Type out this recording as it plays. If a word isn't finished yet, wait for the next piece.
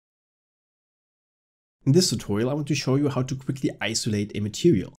In this tutorial, I want to show you how to quickly isolate a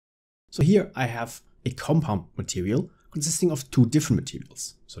material. So here I have a compound material consisting of two different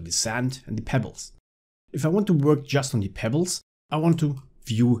materials, so the sand and the pebbles. If I want to work just on the pebbles, I want to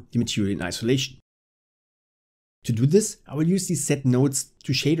view the material in isolation. To do this, I will use the Set Nodes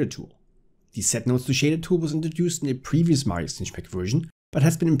to Shader tool. The Set Nodes to Shader tool was introduced in a previous Mari Extension Pack version, but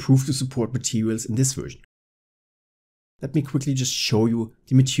has been improved to support materials in this version. Let me quickly just show you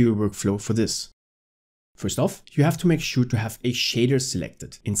the material workflow for this. First off, you have to make sure to have a shader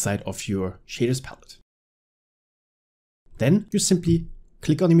selected inside of your shaders palette. Then you simply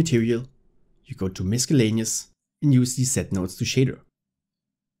click on the material, you go to miscellaneous and use the Set Nodes to Shader.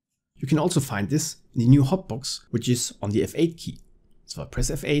 You can also find this in the new hotbox, which is on the F8 key. So I press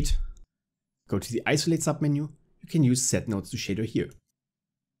F8, go to the Isolate submenu, you can use Set Nodes to Shader here.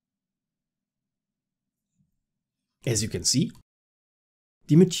 As you can see,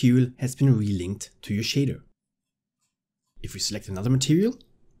 the material has been relinked to your shader. If we select another material,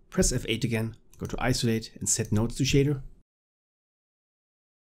 press F8 again, go to Isolate and Set Nodes to Shader,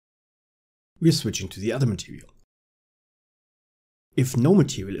 we are switching to the other material. If no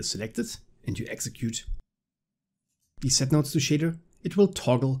material is selected and you execute the Set Nodes to Shader, it will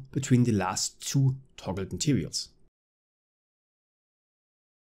toggle between the last two toggled materials.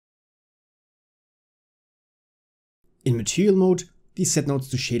 In material mode, the Set Nodes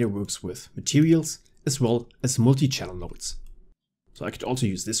to Shader works with materials as well as multi-channel nodes. So I could also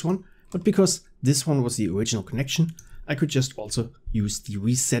use this one, but because this one was the original connection, I could just also use the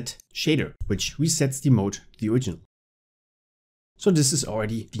Reset Shader, which resets the mode to the original. So this is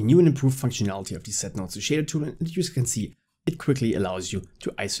already the new and improved functionality of the Set Nodes to Shader tool, and as you can see, it quickly allows you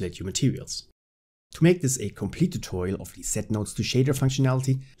to isolate your materials. To make this a complete tutorial of the Set Nodes to Shader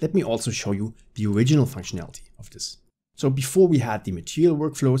functionality, let me also show you the original functionality of this. So before we had the material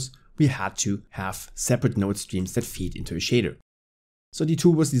workflows, we had to have separate node streams that feed into a shader. So the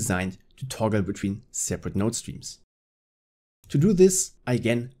tool was designed to toggle between separate node streams. To do this, I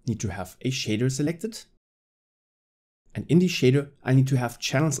again need to have a shader selected. And in the shader, I need to have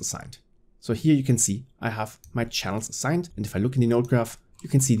channels assigned. So here you can see I have my channels assigned. And if I look in the node graph, you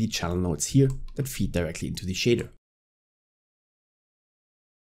can see the channel nodes here that feed directly into the shader.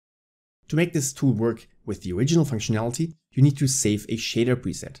 To make this tool work with the original functionality, you need to save a shader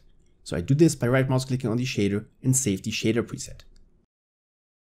preset. So I do this by right mouse clicking on the shader and save the shader preset.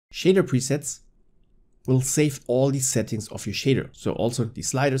 Shader presets will save all the settings of your shader. So also the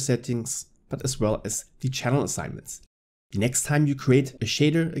slider settings, but as well as the channel assignments. The next time you create a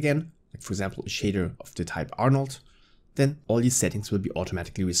shader again, like for example a shader of the type Arnold, then all these settings will be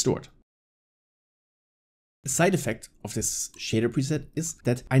automatically restored. A side effect of this shader preset is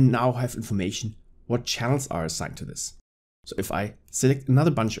that I now have information what channels are assigned to this. So if I select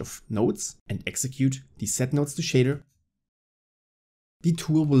another bunch of nodes and execute the Set Nodes to Shader, the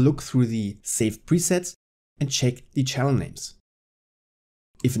tool will look through the saved presets and check the channel names.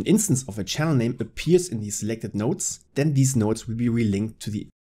 If an instance of a channel name appears in the selected nodes, then these nodes will be relinked to the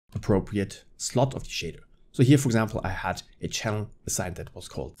appropriate slot of the shader. So here, for example, I had a channel assigned that was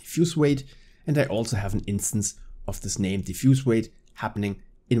called diffuse weight, and I also have an instance of this name diffuse weight happening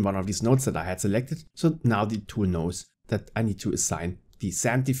in one of these nodes that I had selected. So now the tool knows that I need to assign the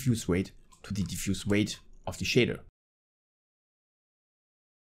sand diffuse weight to the diffuse weight of the shader.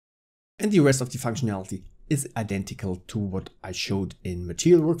 And the rest of the functionality is identical to what I showed in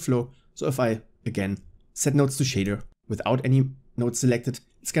material workflow. So if I again set nodes to shader without any node selected,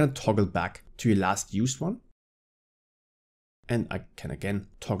 it's going to toggle back to your last used one. And I can again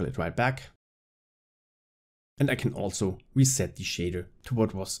toggle it right back. And I can also reset the shader to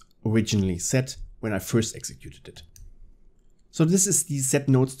what was originally set when I first executed it. So this is the Set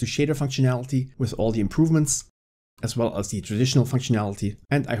Nodes to Shader functionality with all the improvements, as well as the traditional functionality.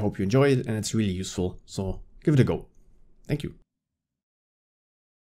 And I hope you enjoy it and it's really useful. So give it a go. Thank you.